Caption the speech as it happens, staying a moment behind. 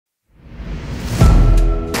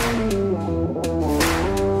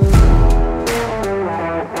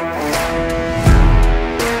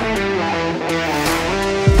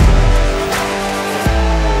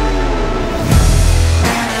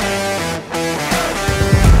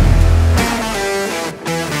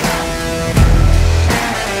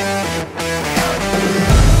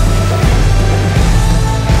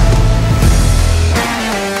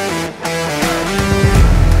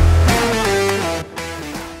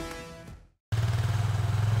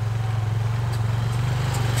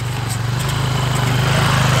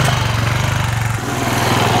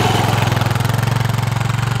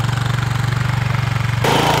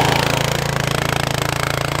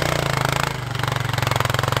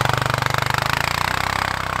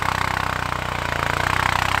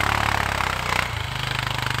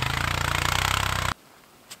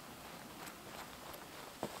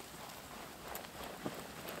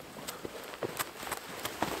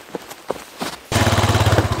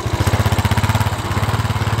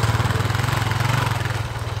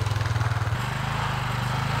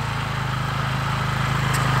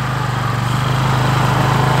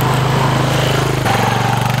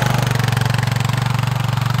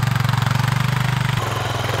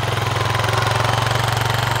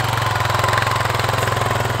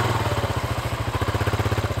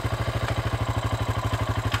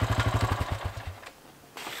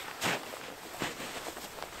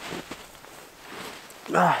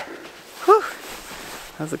Whew.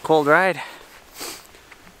 That was a cold ride.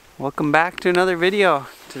 Welcome back to another video.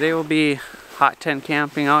 Today we'll be hot tent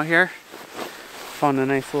camping out here. Found a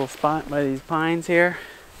nice little spot by these pines here.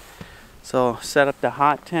 So set up the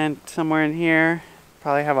hot tent somewhere in here.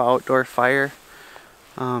 Probably have an outdoor fire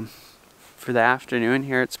for the afternoon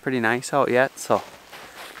here. It's pretty nice out yet, so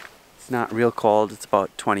it's not real cold. It's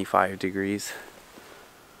about 25 degrees.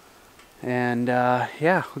 And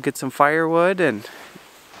yeah, we'll get some firewood and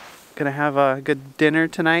gonna have a good dinner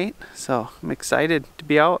tonight. So I'm excited to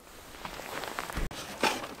be out.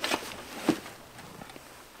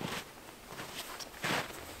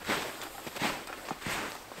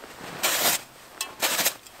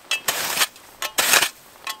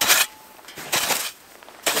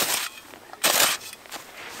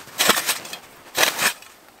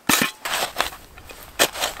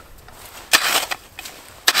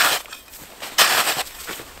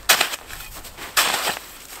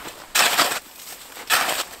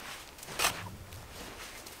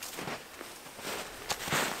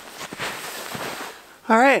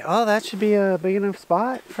 Alright, well that should be a big enough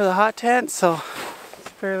spot for the hot tent, so it's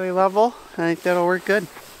fairly level. I think that'll work good.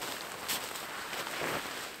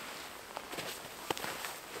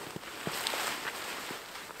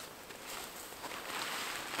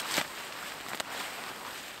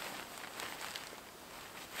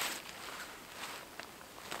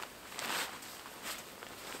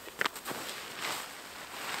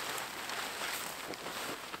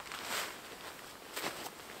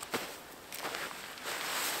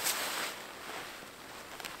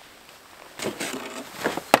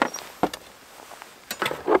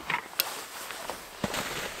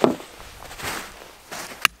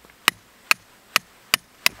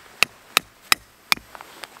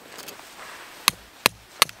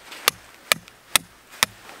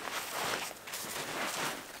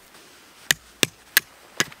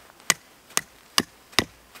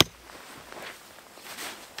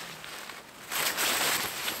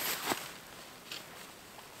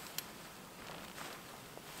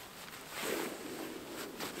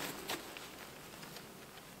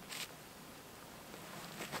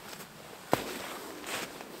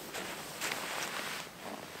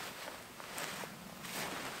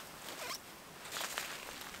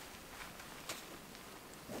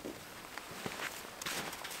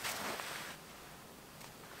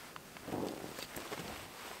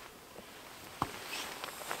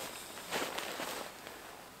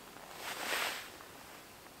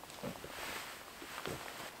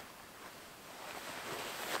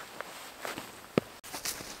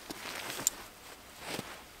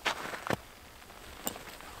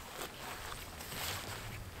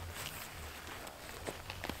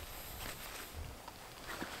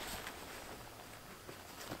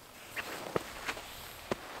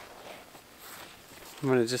 I'm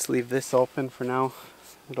going to just leave this open for now.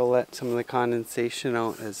 It'll let some of the condensation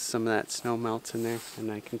out as some of that snow melts in there,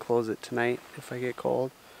 and I can close it tonight if I get cold.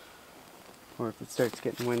 Or if it starts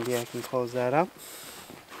getting windy, I can close that up.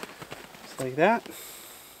 Just like that.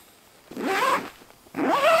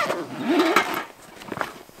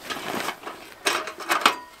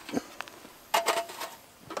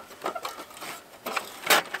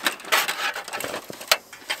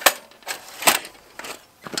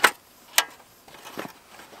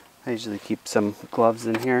 I usually keep some gloves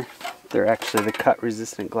in here. They're actually the cut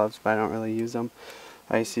resistant gloves, but I don't really use them.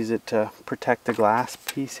 I just use it to protect the glass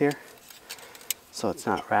piece here, so it's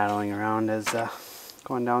not rattling around as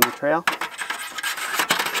going down the trail.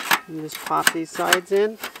 You just pop these sides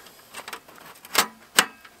in.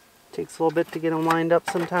 Takes a little bit to get them lined up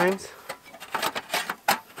sometimes.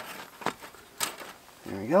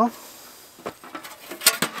 There we go.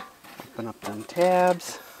 Open up them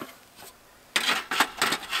tabs.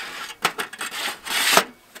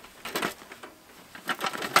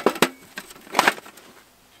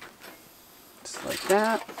 Like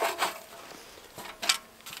that.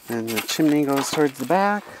 And the chimney goes towards the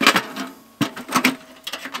back.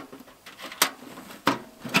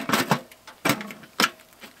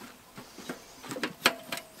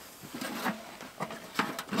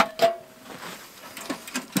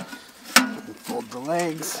 And fold the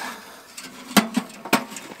legs.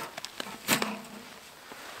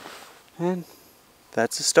 And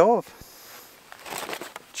that's a stove.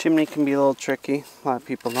 Chimney can be a little tricky. A lot of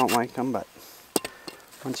people don't like them, but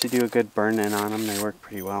once you do a good burn in on them, they work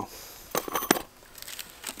pretty well.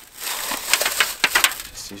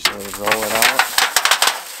 Just usually roll it out.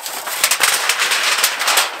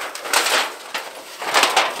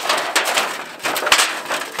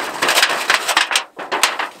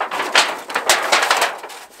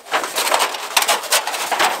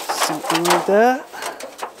 Something like that.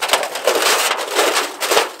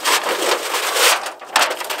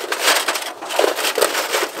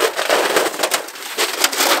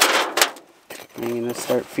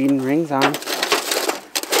 start feeding rings on.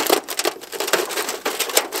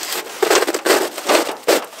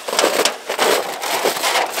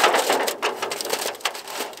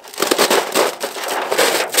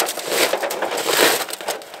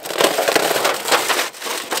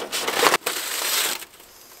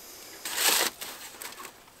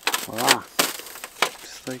 Voila,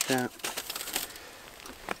 just like that.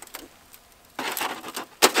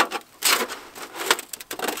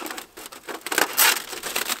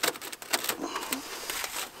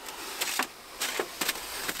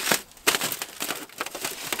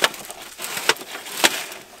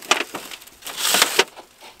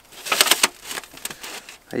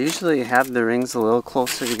 I usually have the rings a little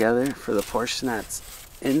closer together for the portion that's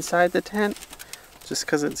inside the tent, just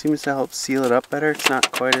because it seems to help seal it up better. It's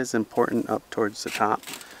not quite as important up towards the top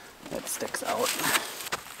that sticks out.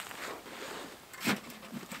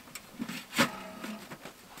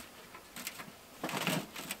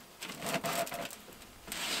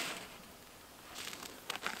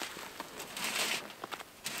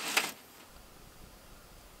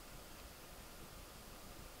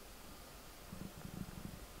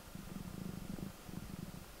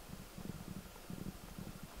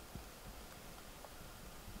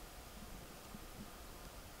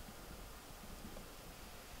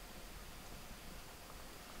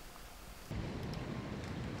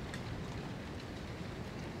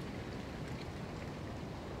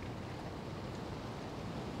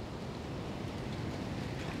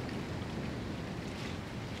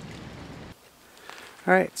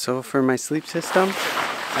 Alright, so for my sleep system,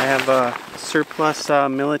 I have a surplus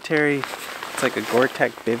military, it's like a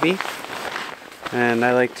Gore-Tex bivvy, and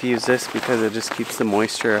I like to use this because it just keeps the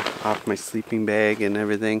moisture off my sleeping bag and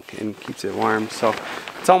everything and keeps it warm. So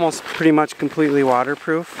it's almost pretty much completely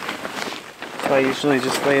waterproof. So I usually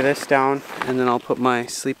just lay this down and then I'll put my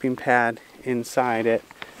sleeping pad inside it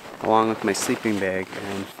along with my sleeping bag,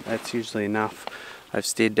 and that's usually enough. I've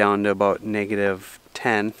stayed down to about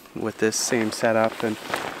 -10 with this same setup and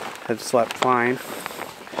have slept fine.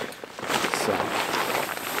 So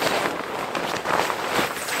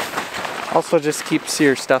also just keeps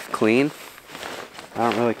your stuff clean. I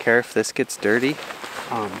don't really care if this gets dirty.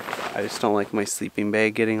 I just don't like my sleeping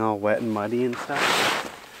bag getting all wet and muddy and stuff.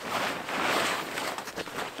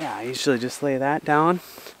 Yeah, I usually just lay that down.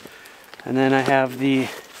 And then I have the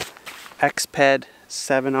Xped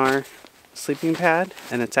 7R sleeping pad,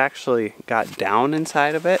 and it's actually got down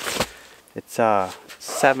inside of it. It's a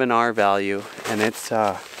 7R value, and it's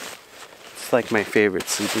like my favorite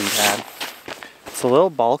sleeping pad. It's a little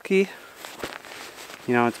bulky.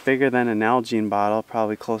 You know, it's bigger than an Nalgene bottle,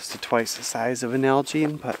 probably close to twice the size of an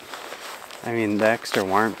Nalgene, but I mean, the extra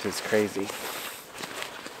warmth is crazy.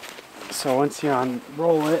 So once you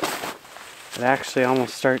unroll it, it actually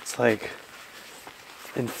almost starts like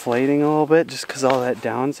inflating a little bit just because all that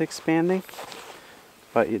down's expanding.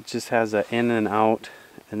 But it just has an in and out,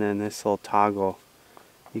 and then this little toggle,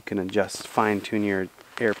 you can adjust, fine-tune your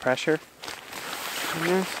air pressure in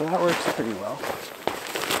there, so that works pretty well.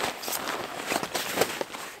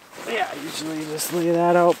 Yeah, usually just lay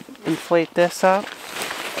that out, inflate this up.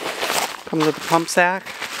 Comes with a pump sack.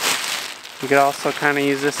 You could also kind of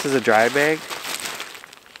use this as a dry bag.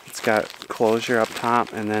 It's got closure up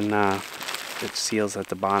top, and then it seals at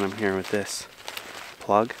the bottom here with this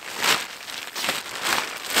plug.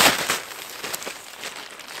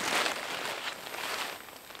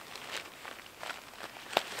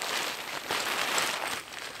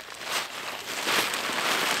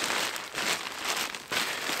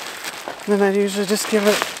 And then I usually just give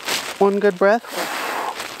it one good breath.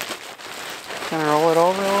 Kind of roll it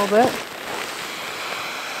over a little bit.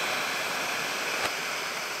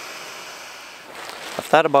 I've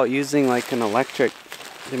thought about using like an electric,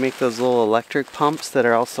 they make those little electric pumps that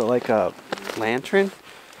are also like a lantern.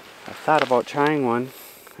 I've thought about trying one.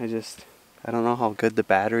 I don't know how good the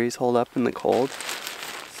batteries hold up in the cold.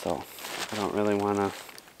 So I don't really want to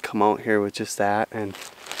come out here with just that and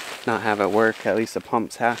not have it work. At least the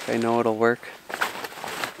pump sack, I know it'll work.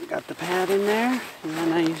 Got the pad in there, and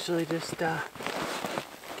then I usually just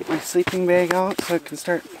get my sleeping bag out so it can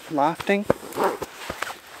start lofting.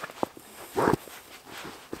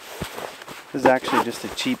 This is actually just a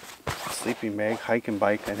cheap sleeping bag, hike and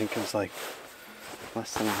bike. I think it was like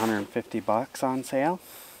less than 150 bucks on sale.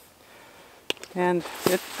 And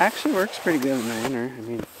it actually works pretty good in the winter. I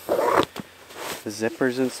mean, the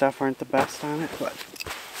zippers and stuff aren't the best on it, but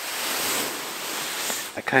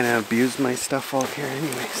I kind of abused my stuff out here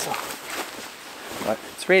anyway, so. But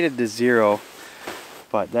it's rated to 0,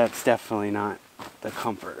 but that's definitely not the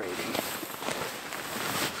comfort rating.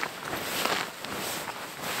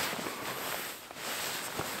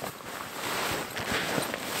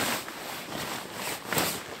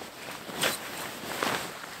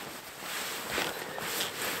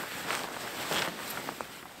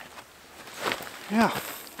 Yeah,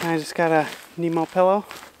 I just got a Nemo pillow.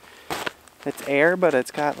 It's air, but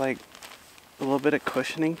it's got like a little bit of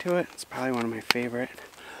cushioning to it. It's probably one of my favorite.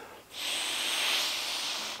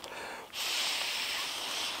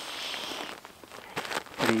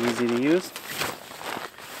 Pretty easy to use.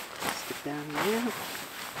 Stick down in here.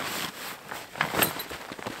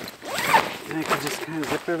 And I can just kind of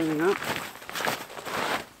zip everything up.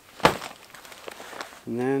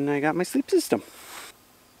 And then I got my sleep system.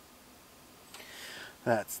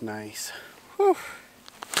 That's nice. Whew.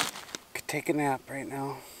 Could take a nap right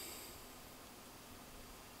now.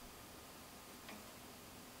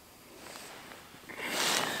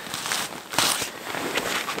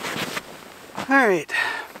 Alright,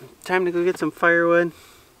 time to go get some firewood.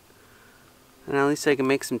 And at least I can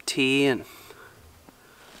make some tea and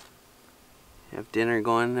have dinner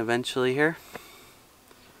going eventually here.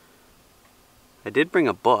 I did bring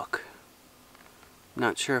a book. I'm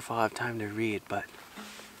not sure if I'll have time to read, but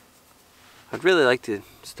I'd really like to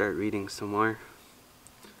start reading some more.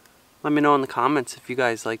 Let me know in the comments if you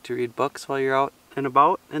guys like to read books while you're out and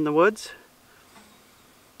about in the woods.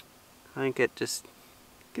 I think it just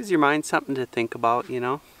gives your mind something to think about, you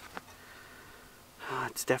know. Oh,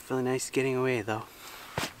 it's definitely nice getting away though.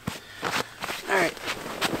 Alright,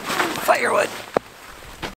 firewood.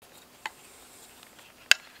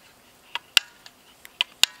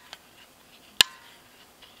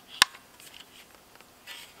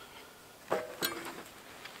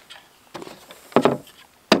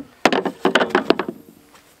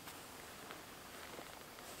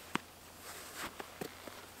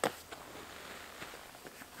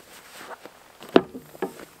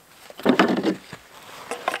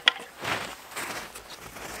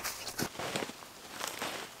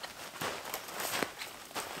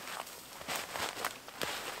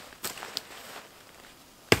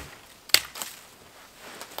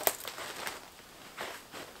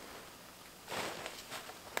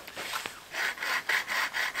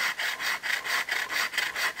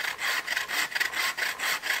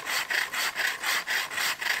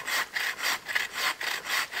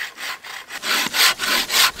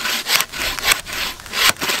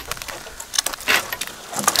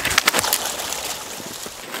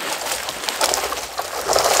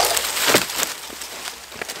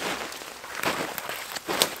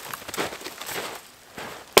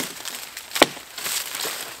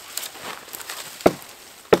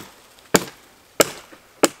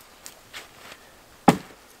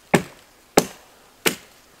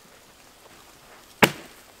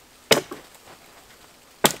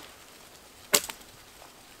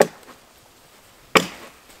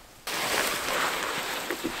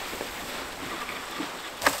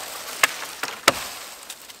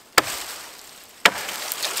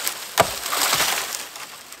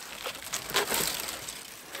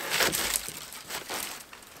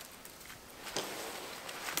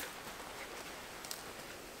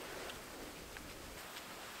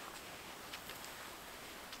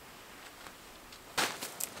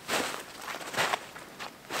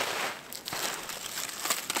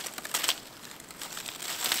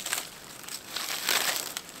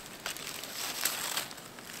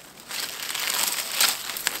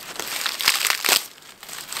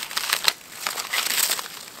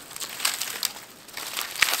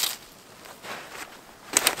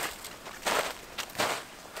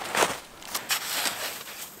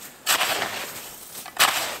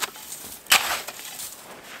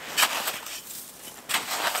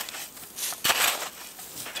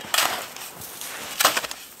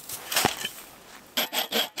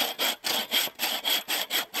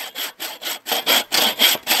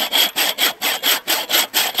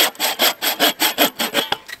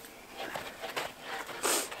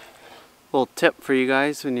 Little tip for you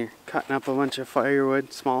guys: when you're cutting up a bunch of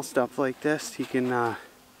firewood, small stuff like this, you can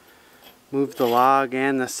move the log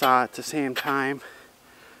and the saw at the same time,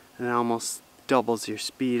 and it almost doubles your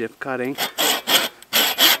speed of cutting.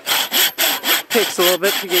 Takes a little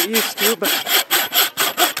bit to get used to, but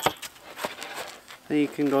then you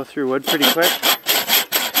can go through wood pretty quick.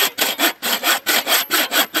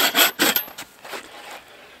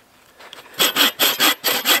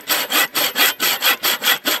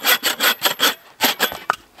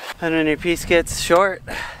 And when your piece gets short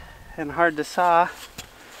and hard to saw,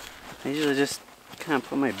 I usually just kind of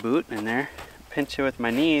put my boot in there, pinch it with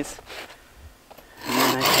my knees, and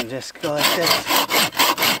then I can just go like this.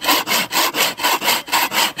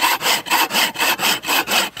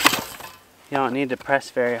 You don't need to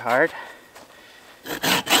press very hard.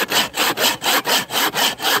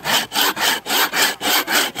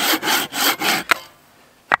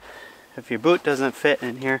 If your boot doesn't fit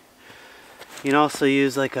in here, you can also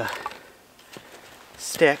use like a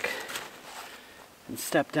stick and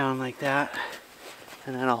step down like that,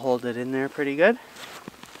 and then I'll hold it in there pretty good.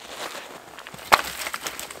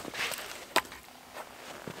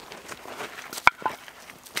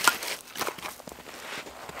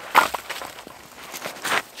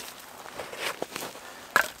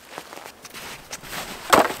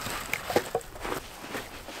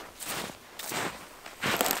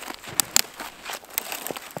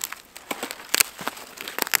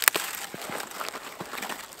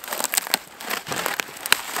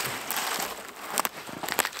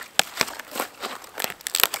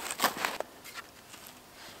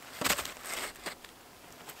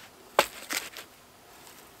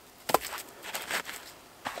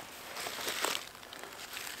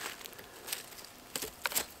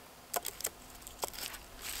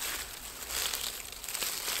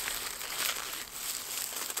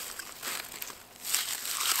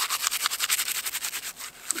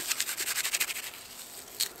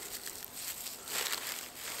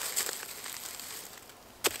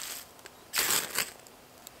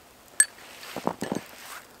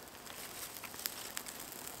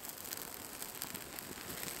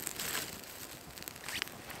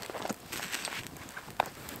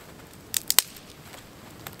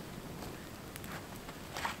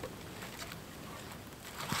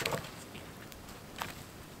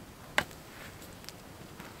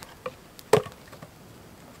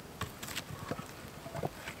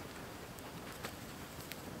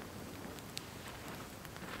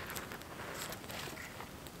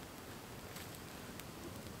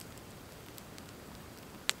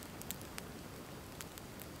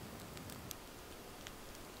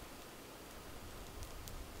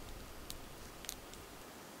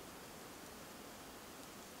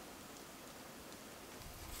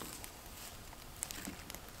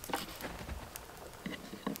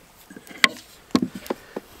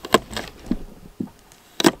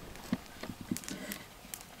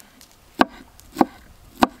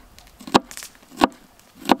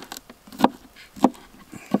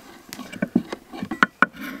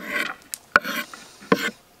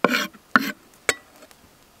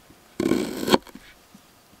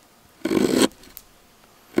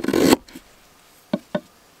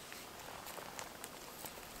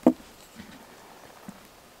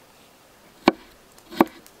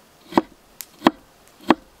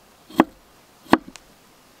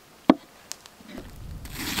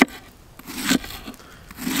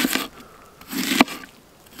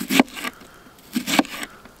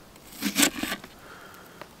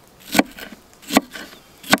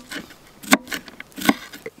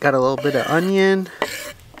 Got a little bit of onion,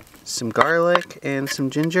 some garlic, and some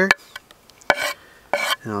ginger.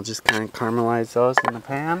 And I'll just kind of caramelize those in the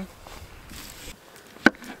pan.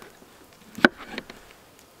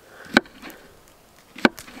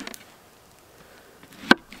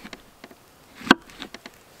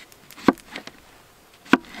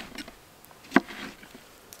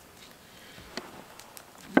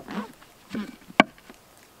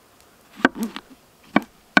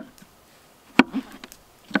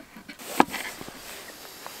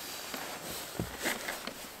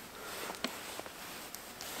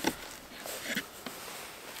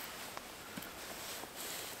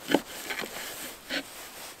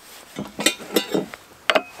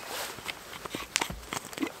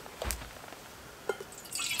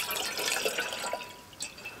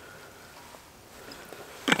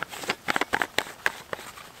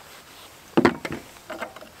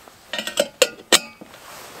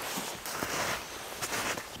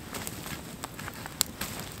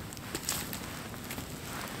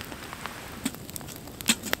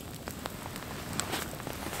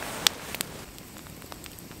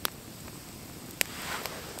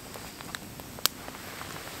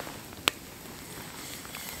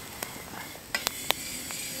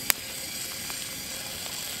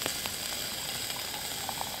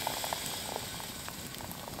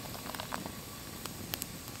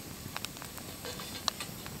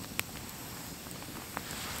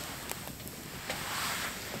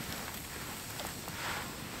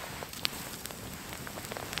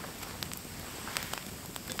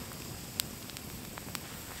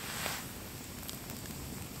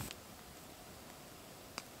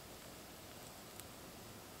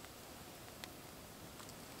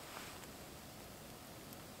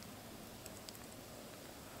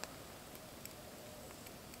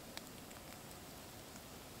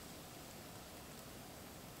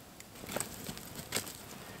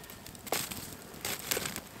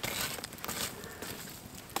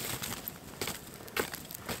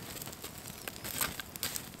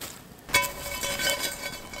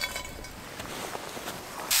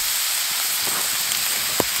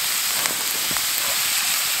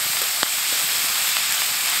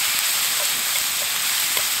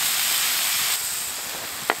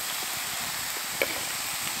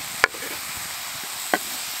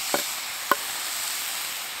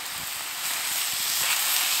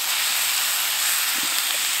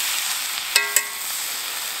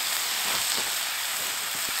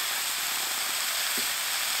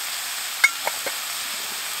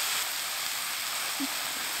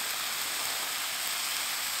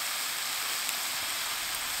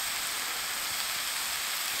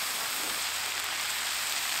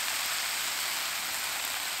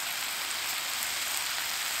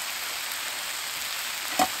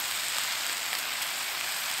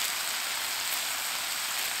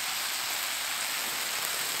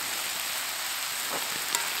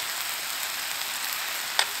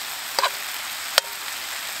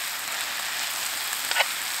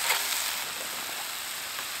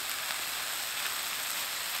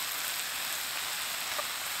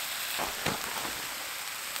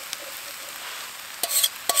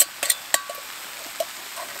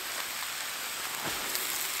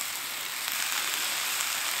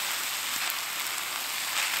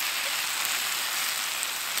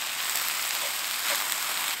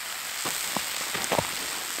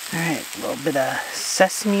 little bit of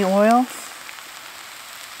sesame oil.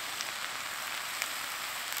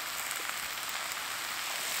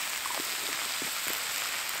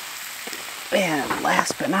 And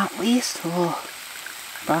last but not least, a little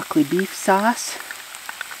broccoli beef sauce.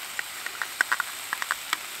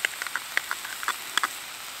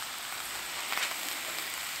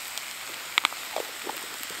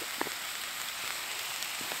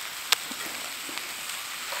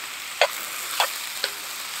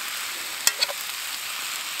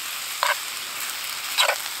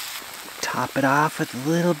 Top it off with a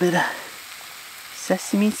little bit of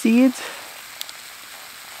sesame seeds.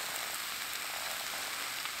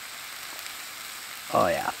 Oh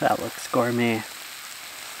yeah, that looks gourmet.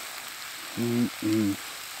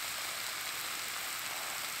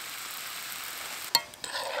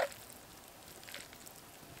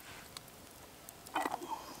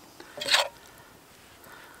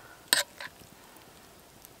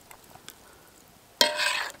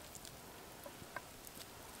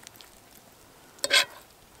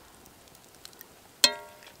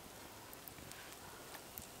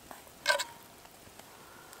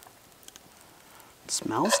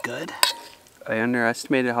 Smells good. I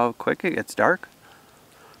underestimated how quick it gets dark.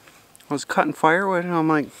 I was cutting firewood and I'm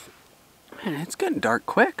like, man, it's getting dark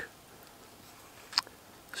quick.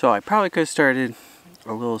 So I probably could have started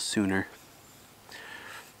a little sooner.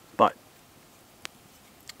 But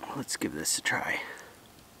let's give this a try.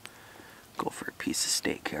 Go for a piece of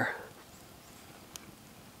steak here.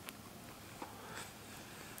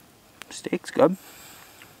 Steak's good.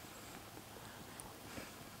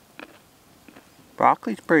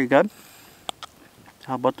 Broccoli's pretty good.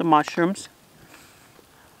 How about the mushrooms?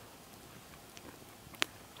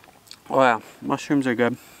 Oh yeah, mushrooms are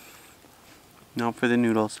good. Now for the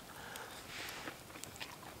noodles.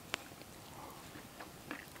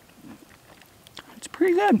 It's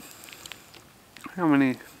pretty good. I'm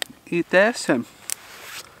gonna eat this and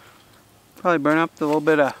probably burn up the little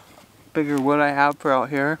bit of bigger wood I have for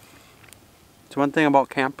out here. It's one thing about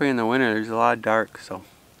camping in the winter, there's a lot of dark, so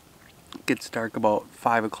it gets dark about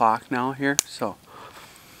 5 o'clock now here, so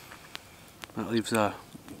that leaves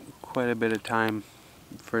quite a bit of time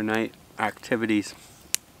for night activities.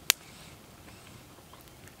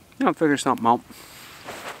 I'll figure something out.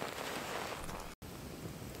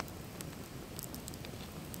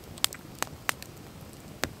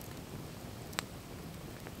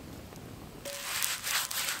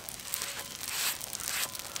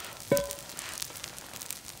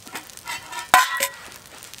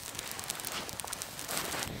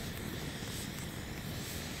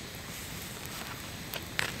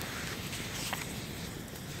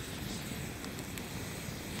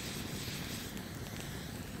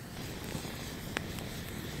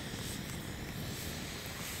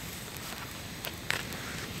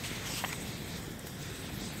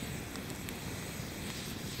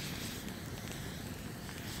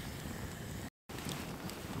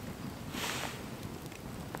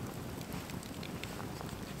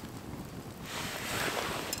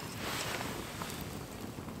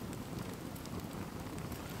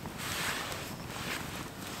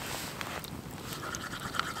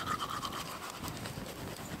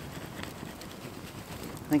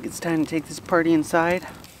 I think it's time to take this party inside.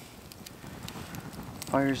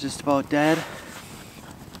 Fire's just about dead.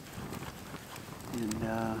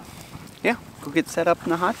 And yeah, go get set up in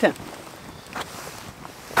the hot tent.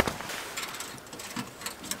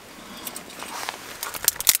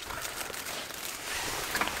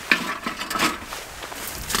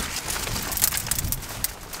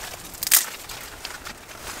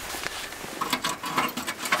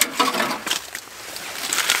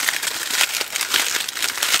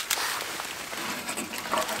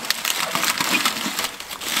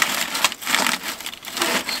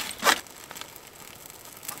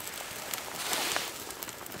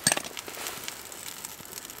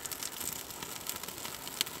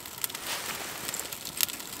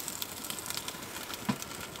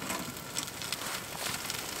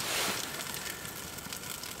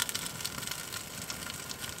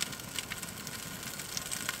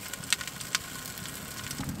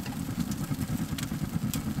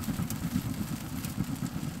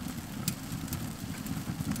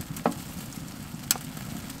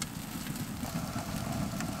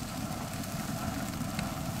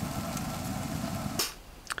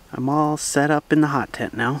 I'm all set up in the hot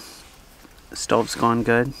tent now. The stove's gone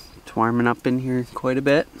good. It's warming up in here quite a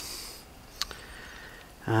bit.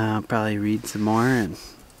 I'll probably read some more and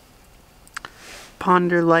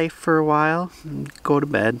ponder life for a while and go to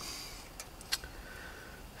bed.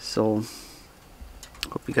 So,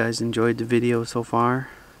 hope you guys enjoyed the video so far.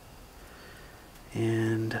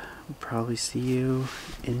 and I'll probably see you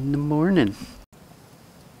in the morning.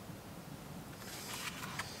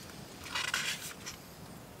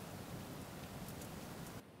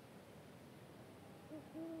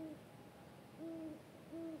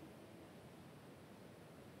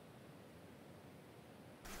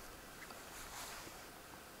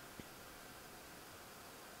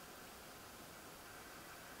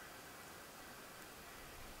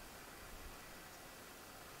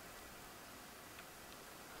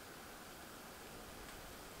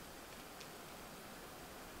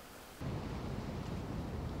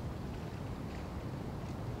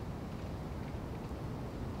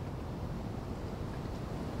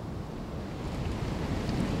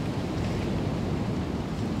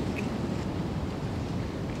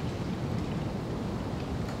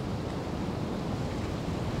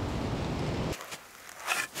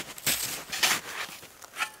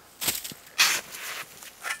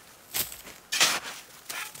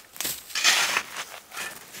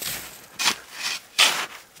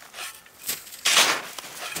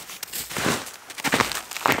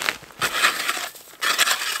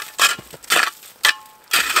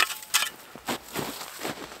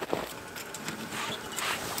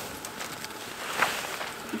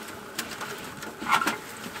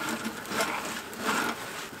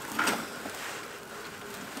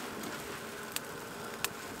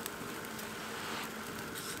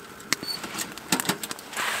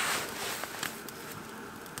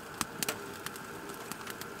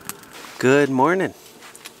 Good morning.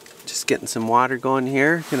 Just getting some water going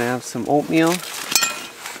here. Gonna have some oatmeal.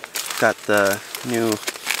 Got the new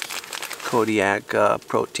Kodiak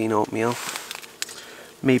protein oatmeal.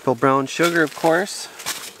 Maple brown sugar, of course.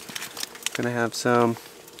 Gonna have some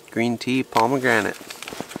green tea pomegranate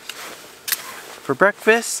for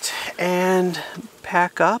breakfast and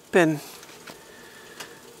pack up and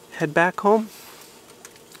head back home.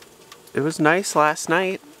 It was nice last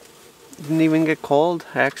night. Didn't even get cold.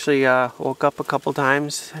 I actually woke up a couple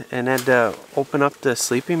times and had to open up the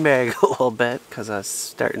sleeping bag a little bit because I was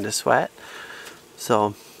starting to sweat.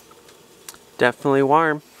 So definitely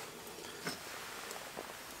warm.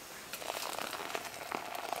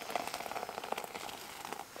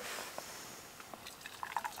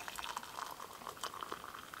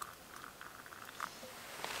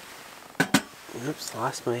 Oops,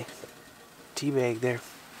 lost my tea bag there.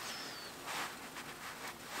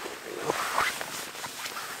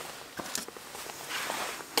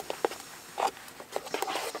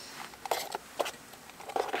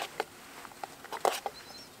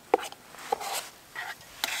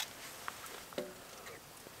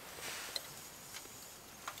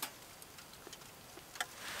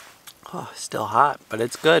 Oh, still hot, but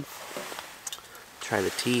it's good. Try the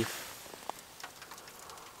tea.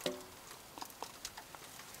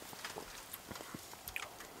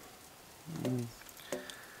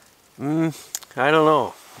 I don't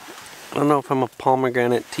know. I don't know if I'm a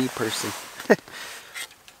pomegranate tea person.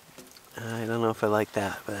 I don't know if I like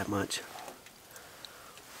that much.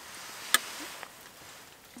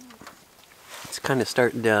 It's kind of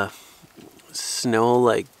starting to snow,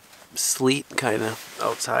 like sleet kind of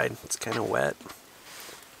outside. It's kind of wet.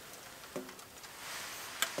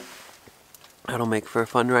 That'll make for a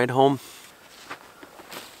fun ride home.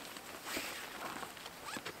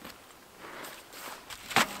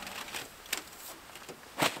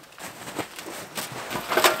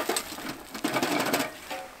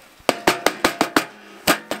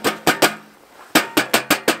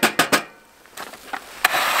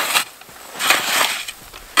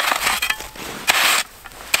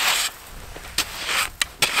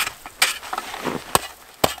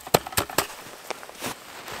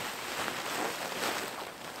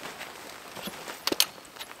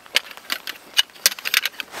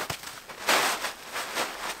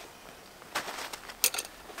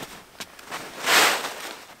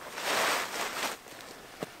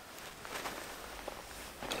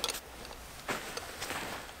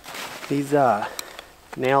 These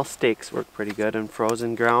nail stakes work pretty good in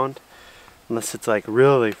frozen ground, unless it's like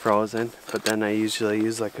really frozen, but then I usually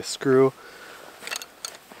use like a screw.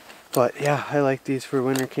 But yeah, I like these for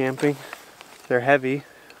winter camping. They're heavy.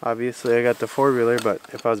 Obviously I got the four-wheeler, but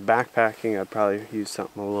if I was backpacking I'd probably use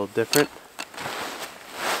something a little different.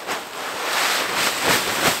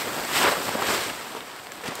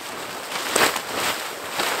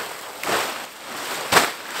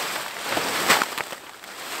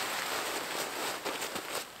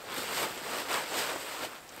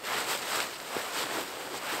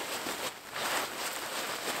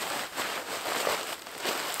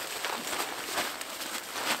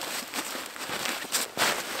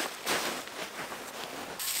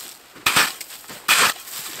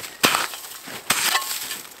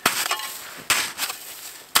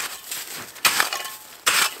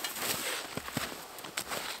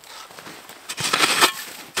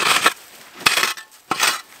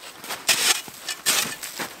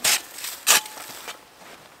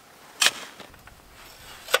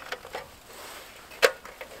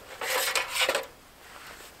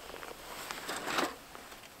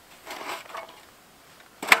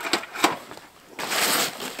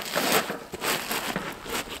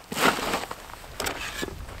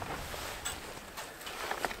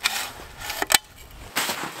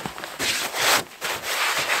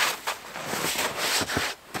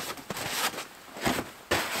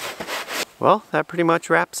 well, that pretty much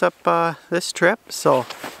wraps up this trip. So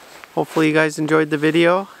hopefully you guys enjoyed the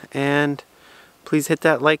video, and please hit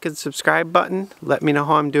that like and subscribe button. Let me know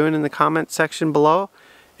how I'm doing in the comment section below,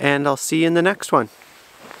 and I'll see you in the next one.